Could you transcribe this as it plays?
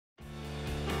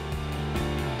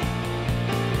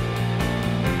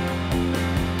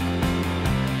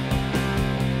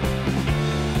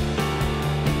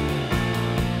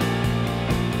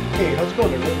how's it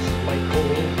going, everyone? This is Mike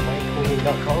Colleen,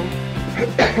 MikeColleen.com.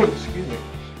 Excuse me.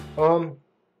 All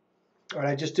right,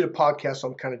 I just did a podcast, so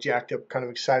I'm kind of jacked up, kind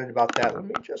of excited about that. Let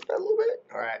me adjust that a little bit.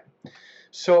 All right.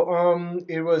 So,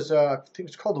 it was, I think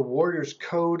it's called the Warrior's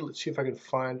Code. Let's see if I can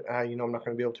find, I'm not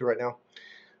going to be able to right now.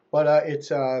 But it's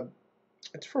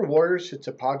for warriors. It's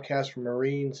a podcast for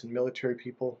Marines and military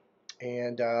people.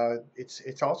 And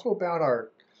it's also about our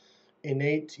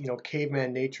innate,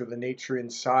 caveman nature, the nature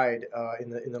inside in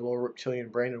the lower reptilian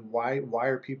brain, and why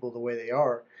are people the way they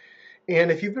are.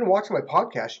 And if you've been watching my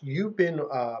podcast, you've been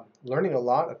learning a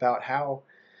lot about how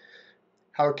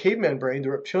our caveman brain, the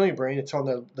reptilian brain, it's on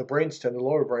the brainstem, the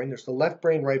lower brain. There's the left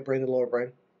brain, right brain, the lower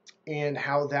brain, and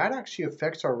how that actually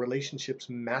affects our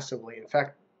relationships massively. In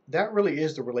fact, that really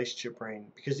is the relationship brain,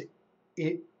 because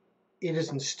it is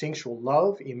instinctual.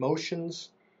 Love, emotions,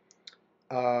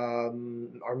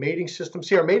 our mating system.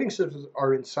 See, our mating systems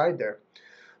are inside there.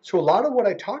 So a lot of what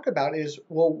I talk about is,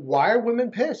 well, why are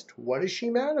women pissed? What is she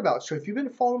mad about? So if you've been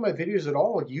following my videos at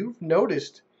all, you've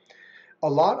noticed a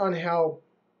lot on how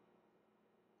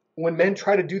when men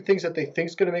try to do things that they think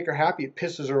is going to make her happy, it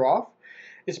pisses her off.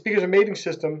 It's because her mating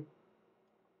system,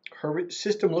 her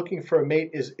system looking for a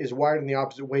mate is wired in the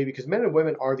opposite way, because men and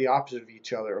women are the opposite of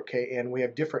each other, okay? And we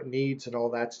have different needs and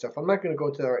all that stuff. I'm not going to go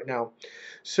into that right now.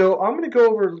 So I'm going to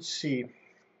go over, let's see.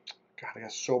 God, I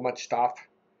got so much stuff.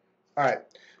 All right.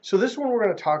 So this one we're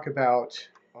going to talk about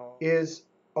is,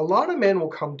 a lot of men will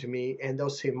come to me and they'll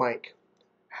say, Mike,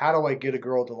 how do I get a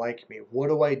girl to like me? What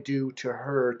do I do to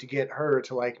her to get her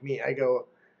to like me? I go,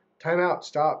 time out,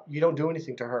 stop. You don't do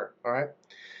anything to her, all right?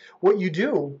 What you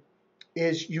do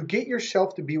is you get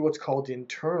yourself to be what's called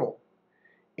internal.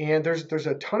 And there's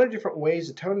a ton of different ways,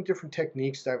 a ton of different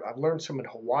techniques that I've learned some in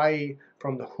Hawaii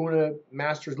from the Huna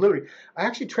masters. Literally, I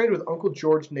actually trained with Uncle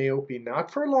George Naopi,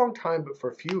 not for a long time, but for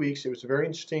a few weeks. It was a very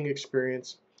interesting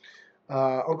experience.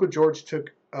 Uncle George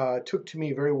took to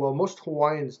me very well. Most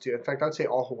Hawaiians do. In fact, I'd say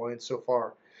all Hawaiians so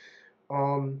far.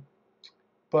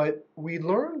 But we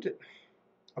learned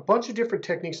a bunch of different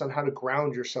techniques on how to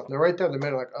ground yourself. Now, right there, the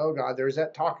men are like, oh, God, there's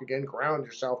that talk again, ground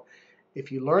yourself. If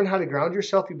you learn how to ground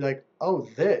yourself, you'd be like, oh,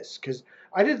 this. Because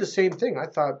I did the same thing. I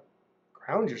thought,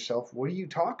 ground yourself? What are you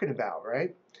talking about,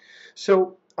 right?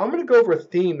 So I'm going to go over a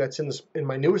theme that's in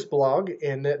my newest blog,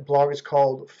 and that blog is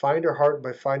called Find Her Heart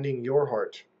by Finding Your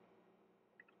Heart.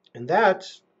 And that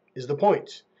is the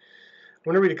point. I'm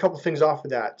going to read a couple things off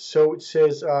of that. So it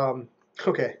says,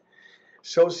 okay.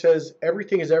 So it says,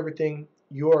 everything is everything.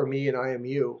 You are me and I am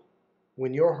you.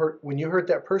 When you hurt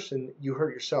that person, you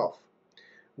hurt yourself.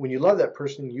 When you love that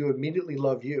person, you immediately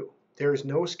love you. There is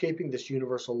no escaping this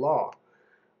universal law.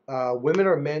 Women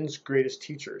are men's greatest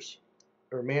teachers,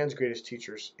 or man's greatest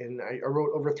teachers. And I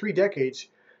wrote, over 3 decades,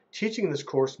 teaching this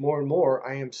course more and more,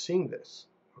 I am seeing this.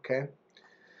 Okay?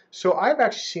 So I've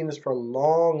actually seen this for a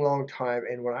long, long time.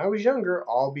 And when I was younger,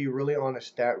 I'll be really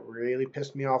honest, that really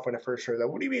pissed me off when I first heard that.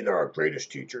 What do you mean they're our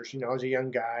greatest teachers? I was a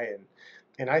young guy,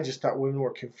 and I just thought women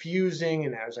were confusing,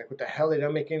 and I was like, what the hell, they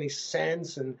don't make any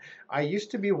sense. And I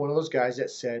used to be one of those guys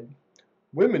that said,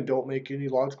 women don't make any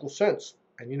logical sense.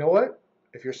 And you know what?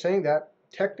 If you're saying that,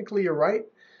 technically you're right,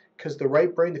 because the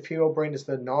right brain, the female brain, is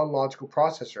the non-logical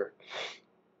processor.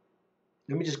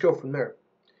 Let me just go from there.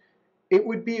 It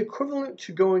would be equivalent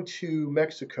to going to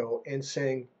Mexico and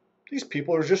saying, these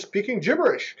people are just speaking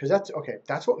gibberish, because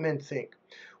that's what men think.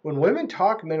 When women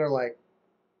talk, men are like,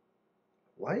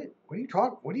 what? What are you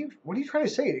talking? What are you trying to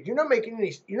say? You're not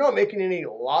making any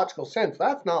logical sense.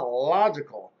 That's not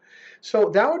logical. So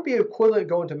that would be equivalent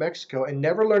going to Mexico and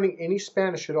never learning any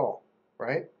Spanish at all,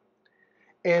 right?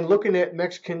 And looking at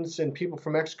Mexicans and people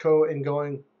from Mexico and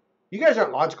going, you guys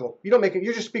aren't logical. You don't make it.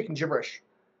 You're just speaking gibberish.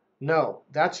 No,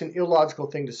 that's an illogical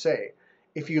thing to say.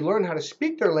 If you learn how to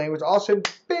speak their language, all of a sudden,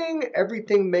 bing,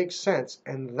 everything makes sense.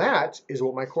 And that is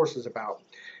what my course is about.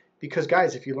 Because,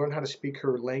 guys, if you learn how to speak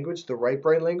her language, the right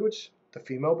brain language, the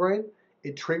female brain,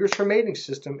 it triggers her mating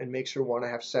system and makes her want to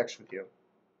have sex with you.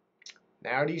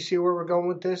 Now, do you see where we're going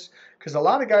with this? Because a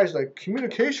lot of guys are like,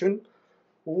 communication?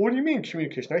 Well, what do you mean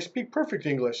communication? I speak perfect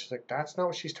English. It's like, that's not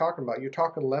what she's talking about. You're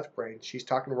talking left brain. She's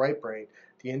talking right brain.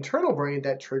 The internal brain,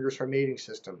 that triggers her mating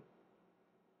system.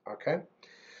 Okay?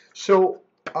 So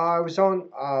I was on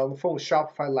the phone with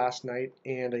Shopify last night,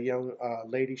 and a young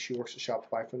lady, she works at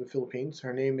Shopify from the Philippines.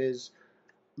 Her name is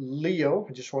Leo.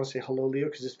 I just want to say hello, Leo,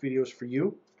 because this video is for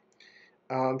you.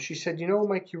 She said,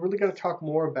 Mike, you really got to talk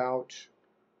more about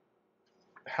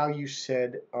how you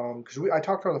said, because I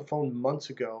talked to her on the phone months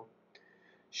ago.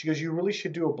 She goes, you really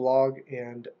should do a blog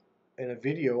and a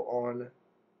video on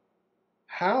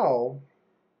how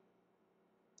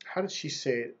how did she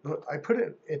say it? I put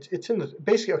it, it's in the,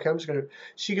 basically, okay, I'm just going to,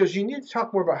 she goes, you need to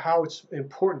talk more about how it's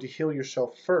important to heal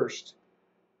yourself first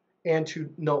and to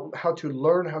know how to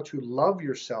learn how to love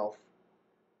yourself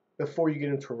before you get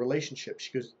into a relationship.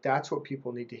 She goes, that's what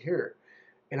people need to hear.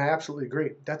 And I absolutely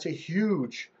agree. That's a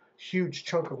huge, huge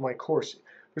chunk of my course.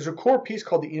 There's a core piece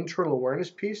called the internal awareness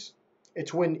piece.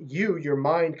 It's when your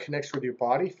mind connects with your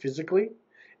body physically.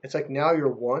 It's like now you're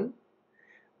one.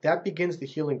 That begins the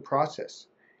healing process.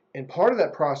 And part of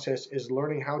that process is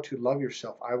learning how to love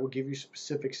yourself. I will give you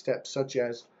specific steps, such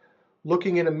as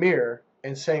looking in a mirror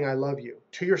and saying, I love you,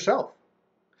 to yourself.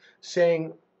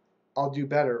 Saying, I'll do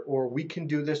better, or we can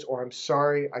do this, or I'm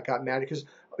sorry, I got mad. Because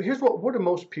here's what do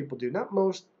most people do? Not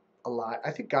most, a lot.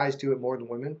 I think guys do it more than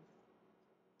women.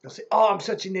 They'll say, oh, I'm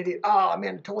such an idiot. Oh,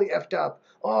 man, I totally effed up.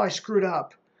 Oh, I screwed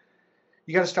up.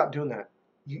 You got to stop doing that.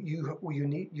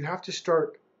 You have to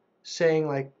start saying,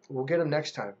 like, we'll get them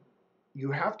next time.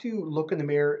 You have to look in the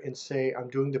mirror and say, I'm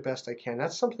doing the best I can.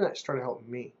 That's something that started helping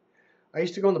me. I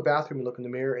used to go in the bathroom and look in the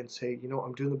mirror and say, you know,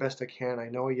 I'm doing the best I can. I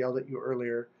know I yelled at you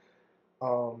earlier.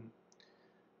 I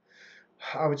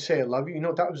would say I love you. You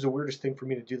know, that was the weirdest thing for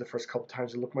me to do the first couple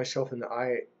times, to look myself in the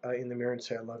eye, in the mirror and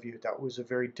say I love you. That was a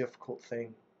very difficult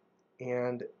thing.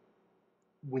 And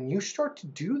when you start to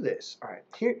do this, all right,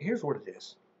 here's what it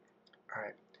is. All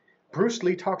right. Bruce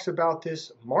Lee talks about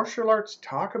this. Martial arts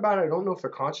talk about it. I don't know if they're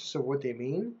conscious of what they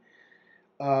mean.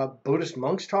 Buddhist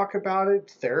monks talk about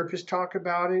it. Therapists talk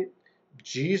about it.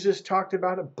 Jesus talked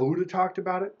about it. Buddha talked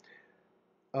about it.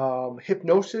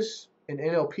 Hypnosis and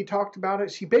NLP talked about it.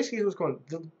 See, basically what's going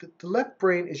on. The left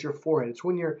brain is your forehead. It's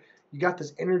when you got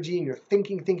this energy and you're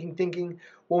thinking.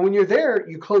 Well, when you're there,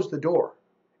 you close the door.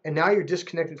 And now you're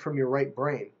disconnected from your right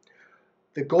brain.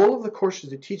 The goal of the course is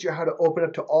to teach you how to open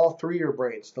up to all three of your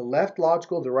brains. The left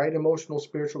logical, the right emotional,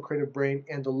 spiritual, creative brain,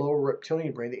 and the lower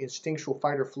reptilian brain, the instinctual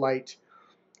fight or flight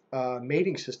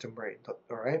mating system brain,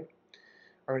 all right?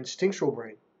 Our instinctual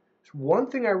brain.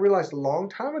 One thing I realized a long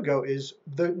time ago is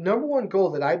the number one goal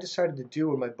that I decided to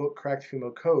do in my book, Cracked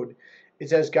Female Code,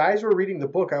 is as guys were reading the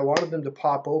book, I wanted them to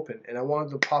pop open, and I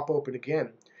wanted them to pop open again.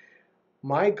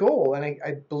 My goal, and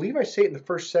I believe I say it in the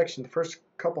first section, the first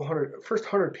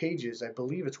 100 pages, I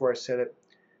believe it's where I said it,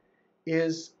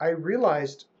 is I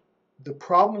realized the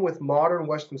problem with modern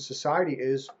Western society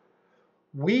is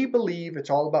we believe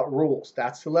it's all about rules.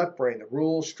 That's the left brain, the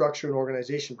rules, structure, and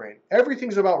organization brain.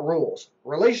 Everything's about rules,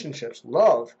 relationships,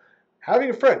 love, having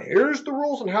a friend. Here's the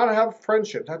rules on how to have a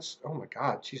friendship. That's, oh my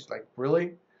God, she's like,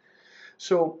 really?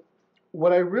 So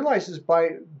what I realized is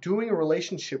by doing a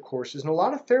relationship courses, and a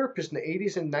lot of therapists in the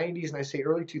 80s and 90s, and I say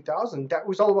early 2000s, that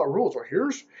was all about rules. Or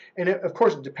of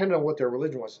course, it depended on what their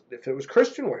religion was. If it was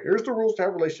Christian, well, here's the rules to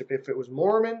have a relationship. If it was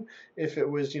Mormon, if it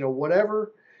was,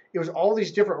 whatever, it was all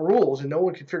these different rules, and no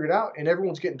one could figure it out, and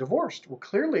everyone's getting divorced. Well,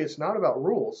 clearly it's not about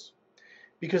rules,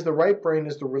 because the right brain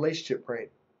is the relationship brain.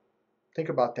 Think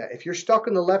about that. If you're stuck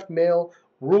in the left male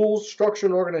rules, structure,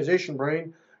 and organization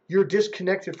brain, you're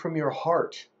disconnected from your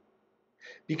heart.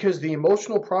 Because the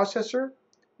emotional processor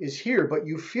is here, but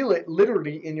you feel it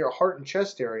literally in your heart and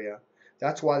chest area.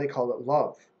 That's why they call it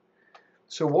love.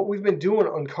 So what we've been doing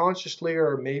unconsciously,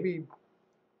 or maybe,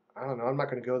 I don't know, I'm not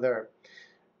going to go there,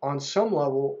 on some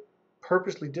level,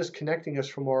 purposely disconnecting us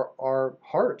from our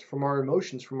heart, from our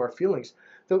emotions, from our feelings.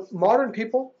 The modern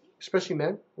people, especially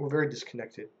men, we're very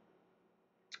disconnected.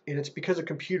 And it's because of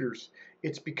computers.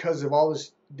 It's because of all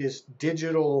this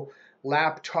digital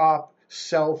laptop,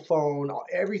 cell phone,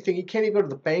 everything. You can't even go to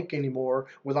the bank anymore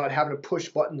without having to push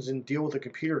buttons and deal with a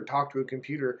computer and talk to a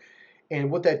computer.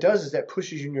 And what that does is that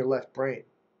pushes you in your left brain.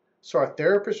 So our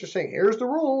therapists are saying, here's the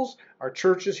rules. Our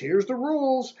churches, here's the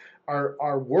rules.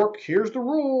 Our work, here's the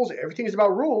rules. Everything is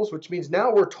about rules, which means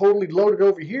now we're totally loaded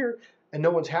over here and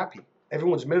no one's happy.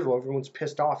 Everyone's miserable. Everyone's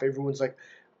pissed off. Everyone's like,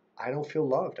 I don't feel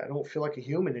loved. I don't feel like a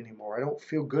human anymore. I don't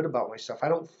feel good about myself. I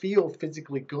don't feel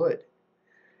physically good.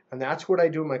 And that's what I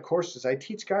do in my courses. I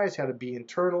teach guys how to be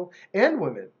internal, and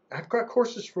women. I've got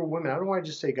courses for women. I don't want to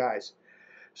just say guys.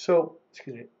 So,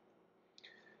 excuse me.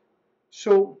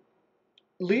 So,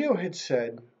 Leo had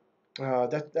said,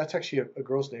 that's actually a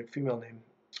girl's name, female name.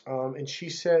 And she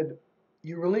said,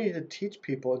 you really need to teach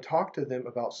people and talk to them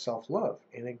about self-love.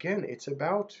 And again, it's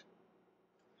about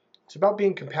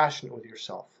being compassionate with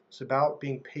yourself. It's about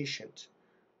being patient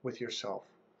with yourself.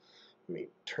 Let me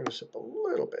turn this up a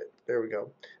little bit. There we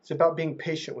go. It's about being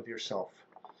patient with yourself.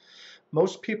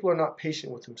 Most people are not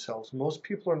patient with themselves. Most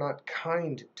people are not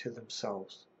kind to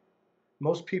themselves.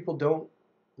 Most people don't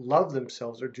love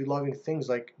themselves or do loving things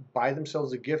like buy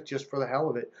themselves a gift just for the hell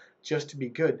of it, just to be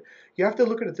good. You have to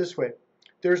look at it this way.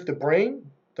 There's the brain,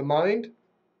 the mind,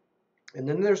 And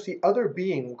then there's the other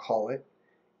being, we'll call it,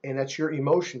 and that's your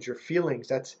emotions, your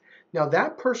feelings. Now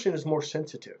that person is more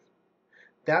sensitive.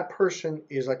 That person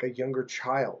is like a younger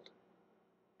child.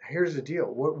 Here's the deal.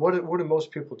 What do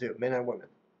most people do, men and women?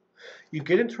 You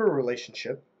get into a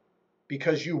relationship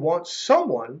because you want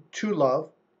someone to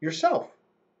love yourself.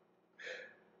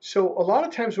 So a lot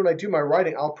of times when I do my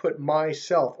writing, I'll put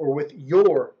myself, or with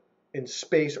your in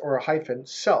space or a hyphen,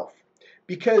 self.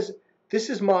 Because this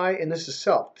is my and this is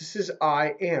self. This is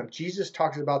I am. Jesus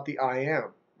talks about the I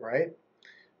am, right?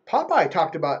 Popeye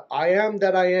talked about I am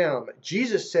that I am.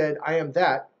 Jesus said I am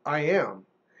that I am.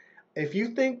 If you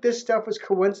think this stuff is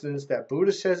coincidence, that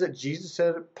Buddha says it, Jesus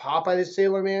said it, Popeye the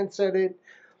Sailor Man said it,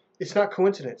 it's not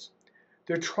coincidence.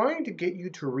 They're trying to get you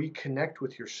to reconnect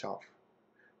with yourself.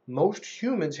 Most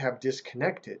humans have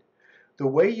disconnected. The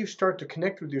way you start to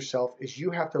connect with yourself is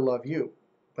you have to love you.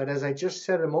 But as I just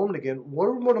said a moment ago, what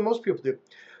do most people do?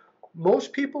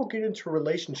 Most people get into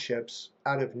relationships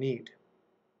out of need.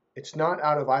 It's not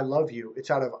out of I love you,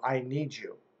 it's out of I need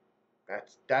you.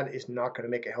 That is not going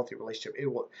to make a healthy relationship.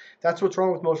 That's what's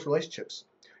wrong with most relationships.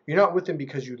 You're not with them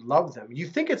because you love them. You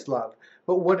think it's love,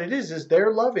 but what it is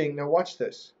they're loving. Now watch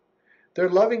this. They're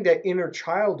loving that inner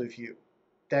child of you,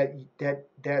 that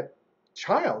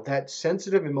child, that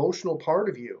sensitive, emotional part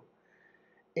of you.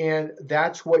 And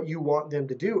that's what you want them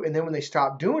to do. And then when they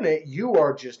stop doing it, you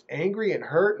are just angry and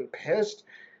hurt and pissed.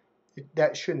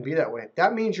 That shouldn't be that way.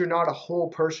 That means you're not a whole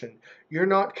person. You're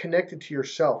not connected to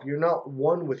yourself. You're not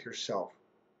one with yourself.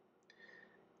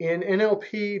 In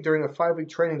NLP, during a 5-week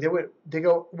training, they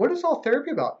go, what is all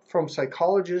therapy about? From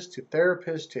psychologists to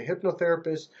therapists to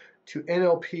hypnotherapists to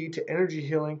NLP to energy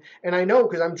healing. And I know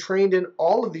because I'm trained in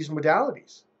all of these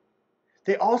modalities.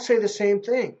 They all say the same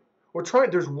thing.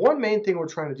 There's one main thing we're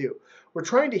trying to do. We're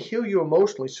trying to heal you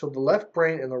emotionally so the left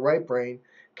brain and the right brain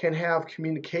can have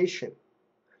communication,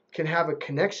 can have a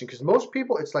connection. Because most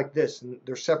people, it's like this, and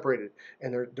they're separated,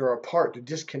 and they're apart, they're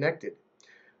disconnected.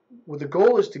 Well, the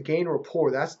goal is to gain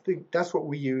rapport. That's what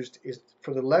we used, is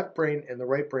for the left brain and the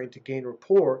right brain to gain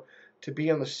rapport, to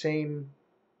be on the same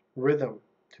rhythm,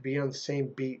 to be on the same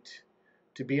beat,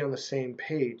 to be on the same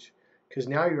page. Because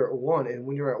now you're at one, and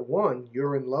when you're at one,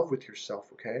 you're in love with yourself,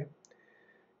 okay?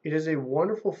 It is a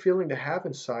wonderful feeling to have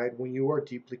inside when you are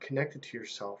deeply connected to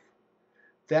yourself.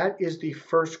 That is the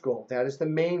first goal. That is the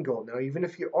main goal. Now, even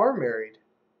if you are married,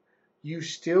 you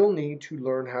still need to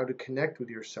learn how to connect with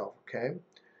yourself, okay?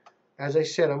 As I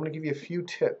said, I'm going to give you a few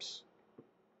tips.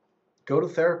 Go to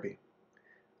therapy.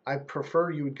 I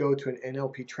prefer you would go to an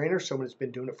NLP trainer, someone that's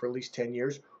been doing it for at least 10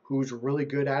 years, who's really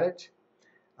good at it.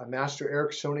 A master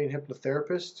Ericksonian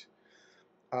hypnotherapist.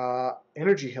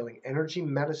 Energy healing, energy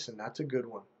medicine, that's a good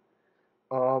one.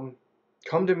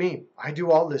 Come to me. I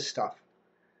do all this stuff.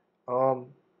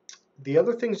 The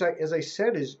other things, as I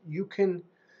said, is you can,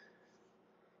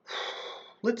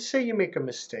 let's say you make a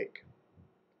mistake.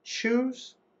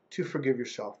 Choose to forgive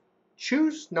yourself.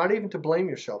 Choose not even to blame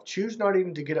yourself. Choose not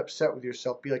even to get upset with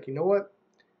yourself. Be like, you know what?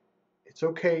 It's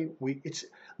okay. It's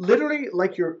literally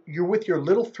like you're with your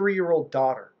little 3-year-old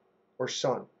daughter or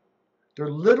son. They're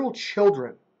little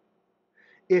children.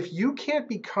 If you can't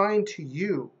be kind to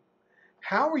you,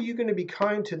 how are you going to be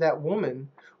kind to that woman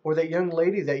or that young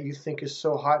lady that you think is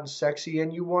so hot and sexy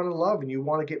and you want to love and you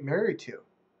want to get married to?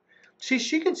 See,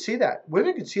 she can see that.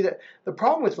 Women can see that. The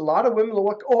problem with a lot of women, they're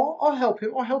like, oh, I'll help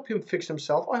him. I'll help him fix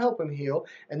himself. I'll help him heal.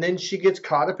 And then she gets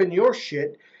caught up in your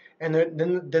shit. And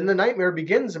then the nightmare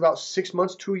begins about 6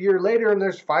 months to a year later, and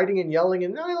there's fighting and yelling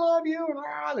and I love you.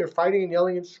 And they're fighting and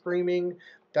yelling and screaming.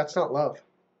 That's not love.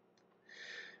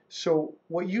 So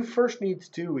what you first need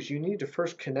to do is you need to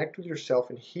first connect with yourself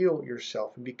and heal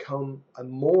yourself and become a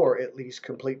more, at least,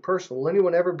 complete person. Will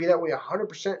anyone ever be that way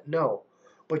 100%? No.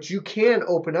 But you can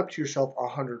open up to yourself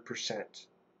 100%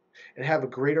 and have a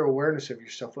greater awareness of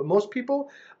yourself. But most people,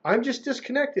 I'm just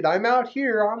disconnected. I'm out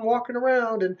here. I'm walking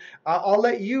around, and I'll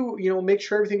let you, make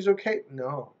sure everything's okay.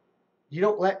 No. You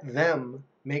don't let them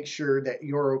make sure that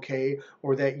you're okay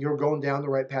or that you're going down the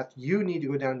right path. You need to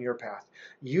go down your path.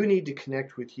 You need to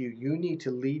connect with you. You need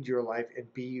to lead your life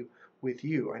and be with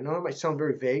you. I know it might sound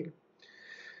very vague.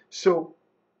 So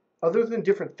other than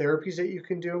different therapies that you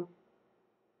can do,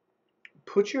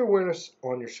 put your awareness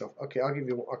on yourself. Okay,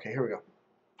 here we go.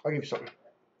 I'll give you something.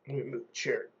 Let me move the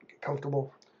chair. Get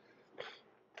comfortable.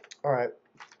 All right.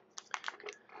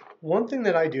 One thing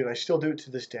that I do, and I still do it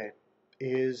to this day,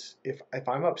 is if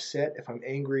I'm upset, if I'm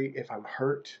angry, if I'm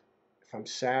hurt, if I'm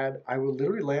sad, I will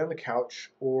literally lay on the couch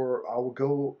or I will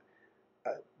go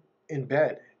in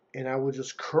bed and I will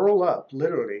just curl up,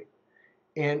 literally,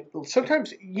 And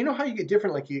sometimes, you know how you get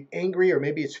different, like you angry, or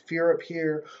maybe it's fear up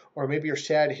here, or maybe you're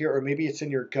sad here, or maybe it's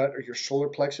in your gut or your solar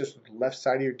plexus, the left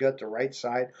side of your gut, the right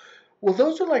side. Well,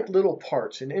 those are like little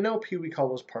parts. In NLP, we call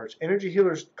those parts. Energy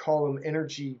healers call them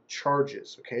energy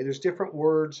charges. Okay, there's different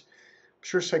words. I'm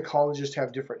sure psychologists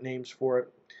have different names for it.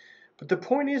 But the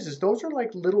point is those are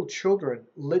like little children,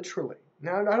 literally.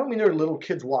 Now, I don't mean they're little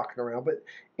kids walking around, but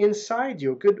inside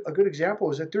you, a good example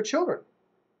is that they're children.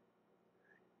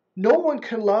 No one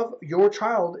can love your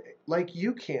child like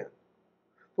you can.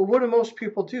 But what do most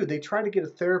people do? They try to get a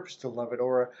therapist to love it,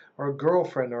 or a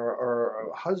girlfriend,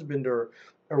 or a husband, or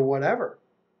whatever.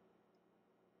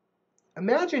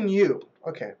 Imagine you,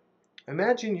 okay,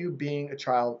 imagine you being a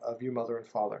child of your mother and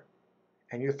father,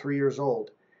 and you're 3 years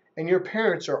old, and your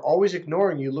parents are always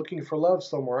ignoring you, looking for love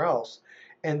somewhere else.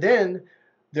 And then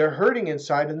they're hurting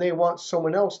inside, and they want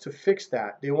someone else to fix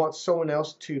that. They want someone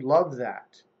else to love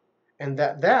that. And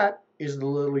that is the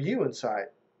little you inside.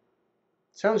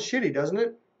 Sounds shitty, doesn't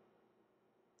it?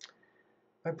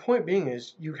 My point being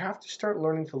is you have to start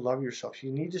learning to love yourself.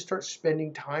 You need to start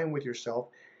spending time with yourself.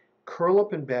 Curl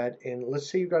up in bed, and let's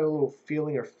say you've got a little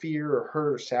feeling or fear or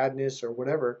hurt or sadness or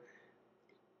whatever.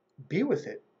 Be with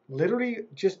it. Literally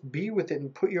just be with it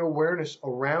and put your awareness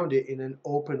around it in an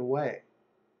open way.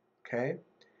 Okay?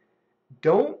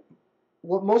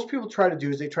 What most people try to do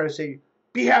is they try to say,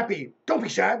 be happy, don't be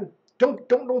sad,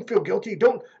 don't feel guilty,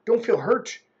 don't feel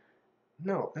hurt.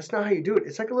 No, that's not how you do it.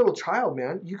 It's like a little child,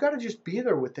 man. You got to just be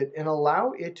there with it and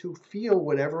allow it to feel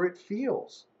whatever it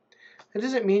feels. That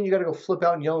doesn't mean you got to go flip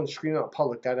out and yell and scream out in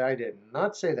public. That I did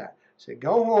not say that. Say,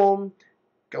 go home,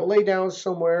 go lay down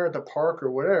somewhere at the park or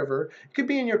whatever. It could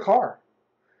be in your car.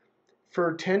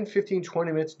 For 10, 15,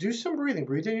 20 minutes, do some breathing.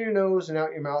 Breathe in your nose and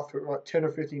out your mouth for about 10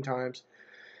 or 15 times.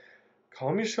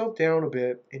 Calm yourself down a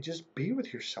bit and just be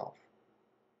with yourself.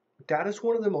 That is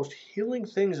one of the most healing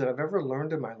things that I've ever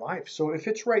learned in my life. So if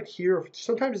it's right here,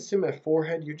 sometimes it's in my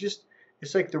forehead,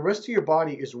 it's like the rest of your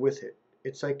body is with it.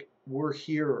 It's like we're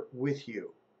here with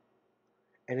you.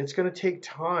 And it's going to take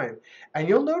time. And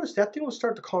you'll notice that thing will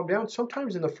start to calm down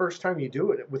sometimes in the first time you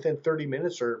do it, within 30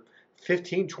 minutes or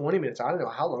 15, 20 minutes. I don't know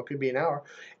how long. It could be an hour.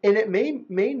 And it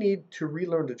may need to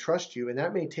relearn to trust you. And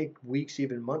that may take weeks,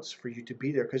 even months for you to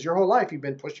be there. Because your whole life you've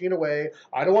been pushing it away.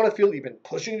 I don't want to feel. You've been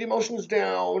pushing the emotions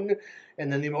down.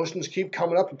 And then the emotions keep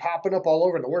coming up and popping up all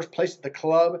over in the worst place at the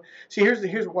club. See,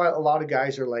 here's why a lot of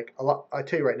guys are like, I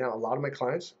tell you right now, a lot of my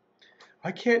clients,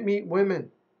 I can't meet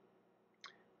women.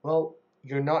 Well,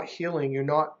 you're not healing, you're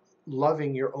not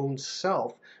loving your own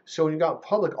self. So when you got in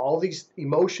public, all these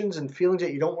emotions and feelings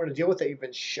that you don't want to deal with that you've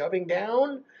been shoving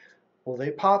down, well,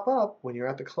 they pop up when you're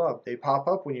at the club. They pop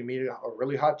up when you meet a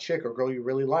really hot chick or girl you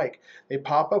really like. They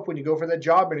pop up when you go for that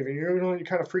job interview. You're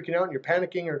kind of freaking out and you're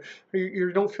panicking, or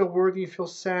you don't feel worthy, you feel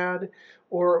sad,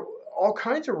 or all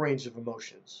kinds of range of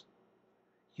emotions.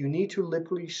 You need to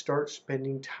literally start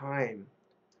spending time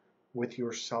with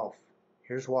yourself.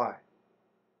 Here's why.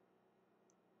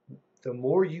 The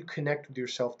more you connect with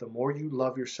yourself, the more you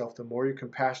love yourself, the more you're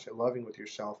compassionate, loving with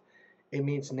yourself, it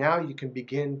means now you can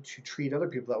begin to treat other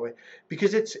people that way,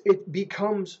 because it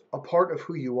becomes a part of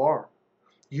who you are.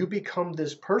 You become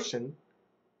this person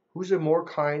who's a more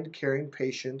kind, caring,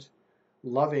 patient,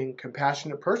 loving,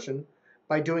 compassionate person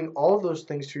by doing all of those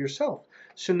things to yourself.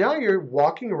 So now you're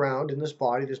walking around in this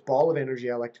body, this ball of energy,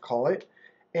 I like to call it,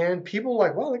 and people are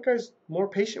like, wow, that guy's more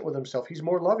patient with himself. He's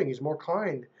more loving. He's more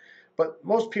kind. But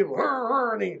most people,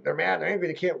 they're mad, they're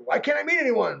angry, why can't I meet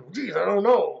anyone? Geez, I don't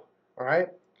know. All right?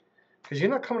 Because you're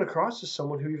not coming across as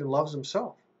someone who even loves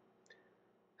himself.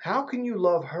 How can you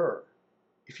love her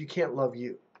if you can't love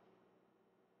you?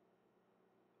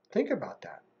 Think about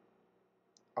that.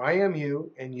 I am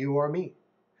you and you are me.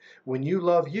 When you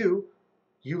love you,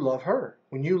 you love her.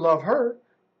 When you love her,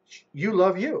 you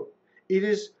love you. It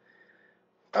is,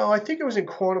 I think it was in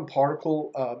quantum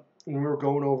particle, when we were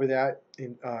going over that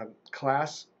in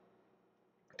class.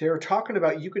 They were talking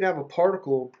about you could have a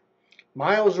particle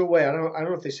miles away. I don't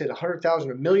know if they said 100,000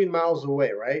 or a million miles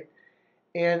away, right?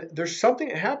 And there's something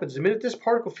that happens. The minute this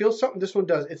particle feels something, this one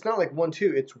does. It's not like 1,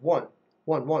 2. It's 1,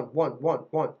 1, 1, 1, 1,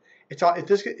 1. It's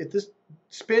if this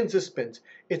spins, this spins.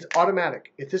 It's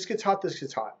automatic. If this gets hot, this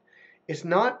gets hot. It's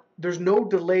not. There's no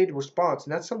delayed response,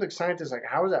 and that's something scientists are like.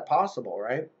 How is that possible,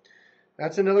 right?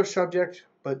 That's another subject.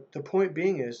 But the point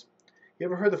being is, you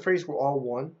ever heard the phrase "we're all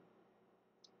one"?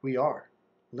 We are,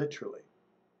 literally.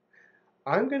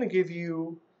 I'm going to give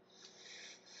you,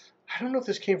 I don't know if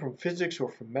this came from physics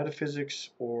or from metaphysics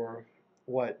or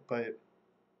what, but,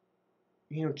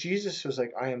 Jesus was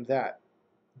like, I am that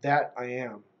I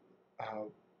am.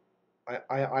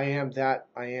 I am that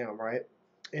I am, right?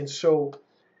 And so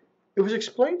It was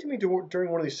explained to me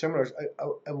during one of these seminars.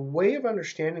 A way of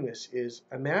understanding this is,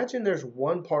 imagine there's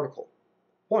one particle,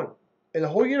 one, in the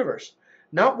whole universe.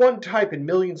 Not one type in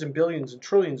millions and billions and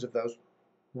trillions of those.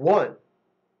 One.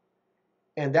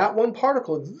 And that one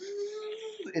particle,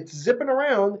 it's zipping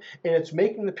around, and it's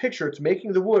making the picture, it's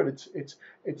making the wood,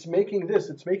 it's making this,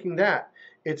 it's making that,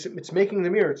 it's making the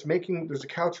mirror, it's making, there's a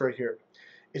couch right here,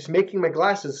 it's making my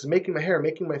glasses, it's making my hair,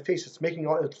 making my face, it's making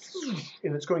all,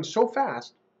 and it's going so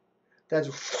fast that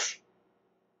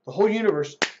the whole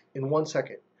universe in 1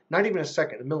 second. Not even a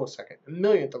second, a millisecond, a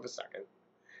millionth of a second.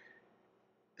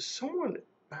 Someone,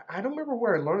 I don't remember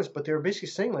where I learned this, but they were basically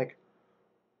saying, like,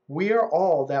 we are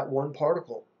all that one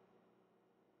particle.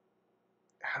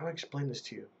 How do I explain this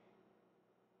to you?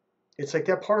 It's like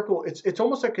that particle, it's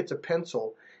almost like it's a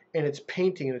pencil, and it's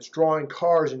painting, and it's drawing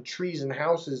cars and trees and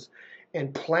houses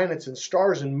and planets and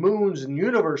stars and moons and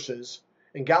universes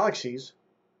and galaxies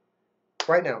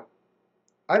right now.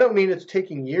 I don't mean it's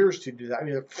taking years to do that. I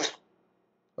mean,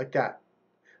 like that.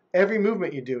 Every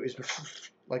movement you do is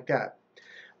like that.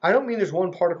 I don't mean there's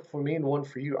one particle for me and one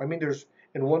for you. I mean there's,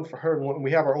 and one for her, and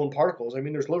we have our own particles. I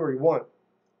mean there's literally one.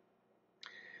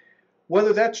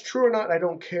 Whether that's true or not, I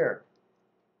don't care.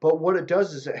 But what it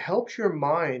does is it helps your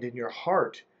mind and your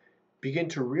heart begin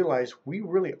to realize we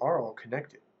really are all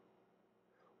connected.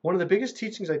 One of the biggest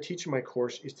teachings I teach in my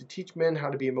course is to teach men how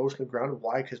to be emotionally grounded.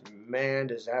 Why? Because, man,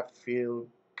 does that feel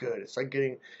good. It's like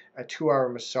getting a 2-hour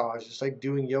massage. It's like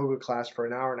doing yoga class for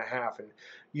an hour and a half, and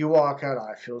you walk out,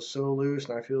 I feel so loose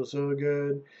and I feel so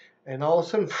good. And all of a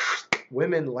sudden,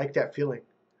 women like that feeling.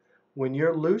 When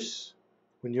you're loose,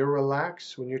 when you're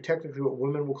relaxed, when you're technically what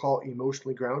women will call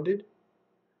emotionally grounded,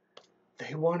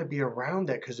 they want to be around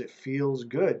that because it feels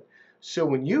good. So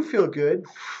when you feel good,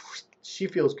 she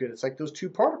feels good. It's like those two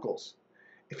particles.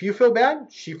 If you feel bad,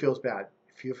 she feels bad.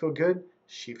 If you feel good,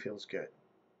 she feels good.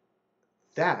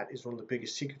 That is one of the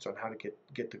biggest secrets on how to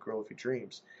get the girl of your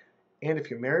dreams. And if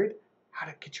you're married, how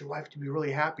to get your wife to be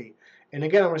really happy. And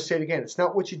again, I'm going to say it again. It's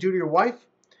not what you do to your wife.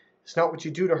 It's not what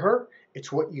you do to her.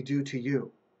 It's what you do to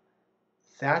you.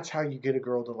 That's how you get a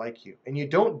girl to like you. And you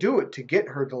don't do it to get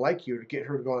her to like you or to get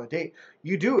her to go on a date.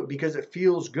 You do it because it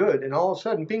feels good. And all of a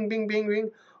sudden, bing, bing, bing,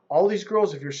 bing, all these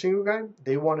girls, if you're a single guy,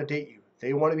 they want to date you.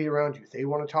 They want to be around you. They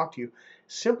want to talk to you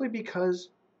simply because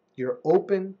you're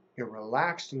open, you're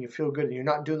relaxed, and you feel good, and you're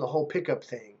not doing the whole pickup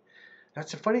thing.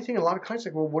 That's the funny thing. A lot of clients are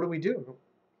like, well, what do we do?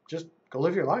 Just go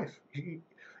live your life.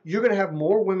 You're going to have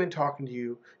more women talking to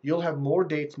you. You'll have more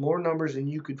dates, more numbers than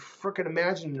you could frickin'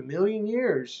 imagine in a million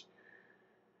years.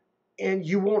 And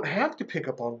you won't have to pick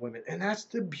up on women. And that's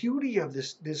the beauty of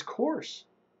this course.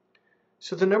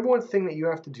 So the number one thing that you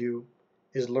have to do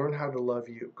is learn how to love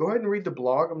you. Go ahead and read the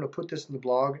blog. I'm going to put this in the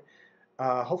blog.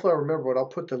 Hopefully I remember it. I'll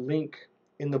put the link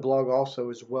in the blog also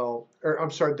as well. Or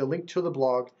I'm sorry, the link to the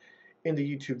blog in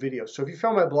the YouTube video. So if you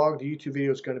found my blog, the YouTube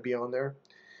video is going to be on there.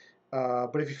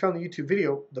 But if you found the YouTube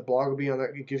video, the blog will be on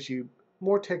there. It gives you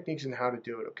more techniques on how to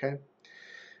do it, okay?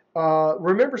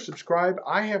 Remember, subscribe.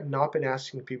 I have not been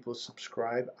asking people to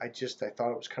subscribe. I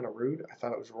thought it was kind of rude. I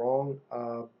thought it was wrong.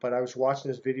 But I was watching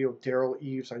this video of Daryl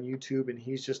Eves on YouTube, and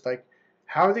he's just like,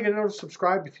 how are they going to know to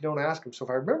subscribe if you don't ask them? So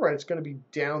if I remember right, it's going to be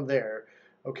down there.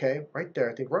 Okay, right there.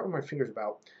 I think right where my finger's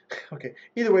about. Okay.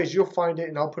 Either ways, you'll find it,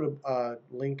 and I'll put a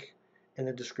link in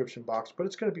the description box. But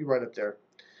it's going to be right up there.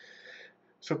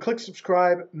 So click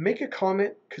subscribe, make a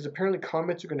comment, because apparently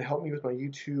comments are going to help me with my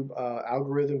YouTube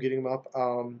algorithm, getting them up.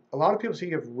 A lot of people say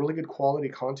you have really good quality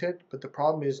content, but the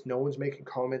problem is no one's making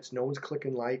comments, no one's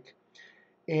clicking like.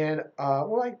 And,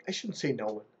 well, I shouldn't say no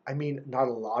one. I mean, not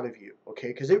a lot of you, okay?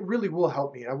 Because it really will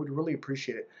help me, and I would really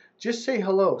appreciate it. Just say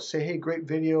hello. Say, hey, great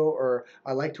video, or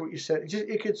I liked what you said.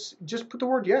 Just put the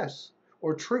word yes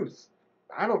or truth.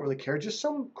 I don't really care. Just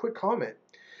some quick comment.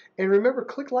 And remember,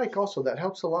 click like also. That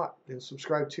helps a lot. And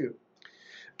subscribe too.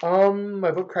 My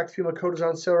book, Cracked Female Code, is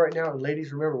on sale right now. And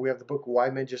ladies, remember, we have the book,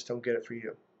 Why Men Just Don't Get It For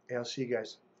You. And I'll see you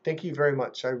guys. Thank you very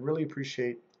much. I really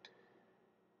appreciate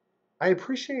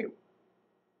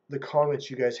the comments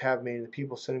you guys have made and the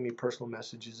people sending me personal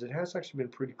messages. It has actually been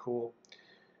pretty cool.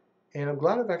 And I'm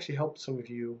glad I've actually helped some of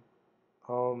you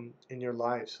in your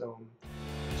lives.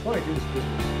 That's why I do this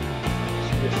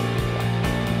business.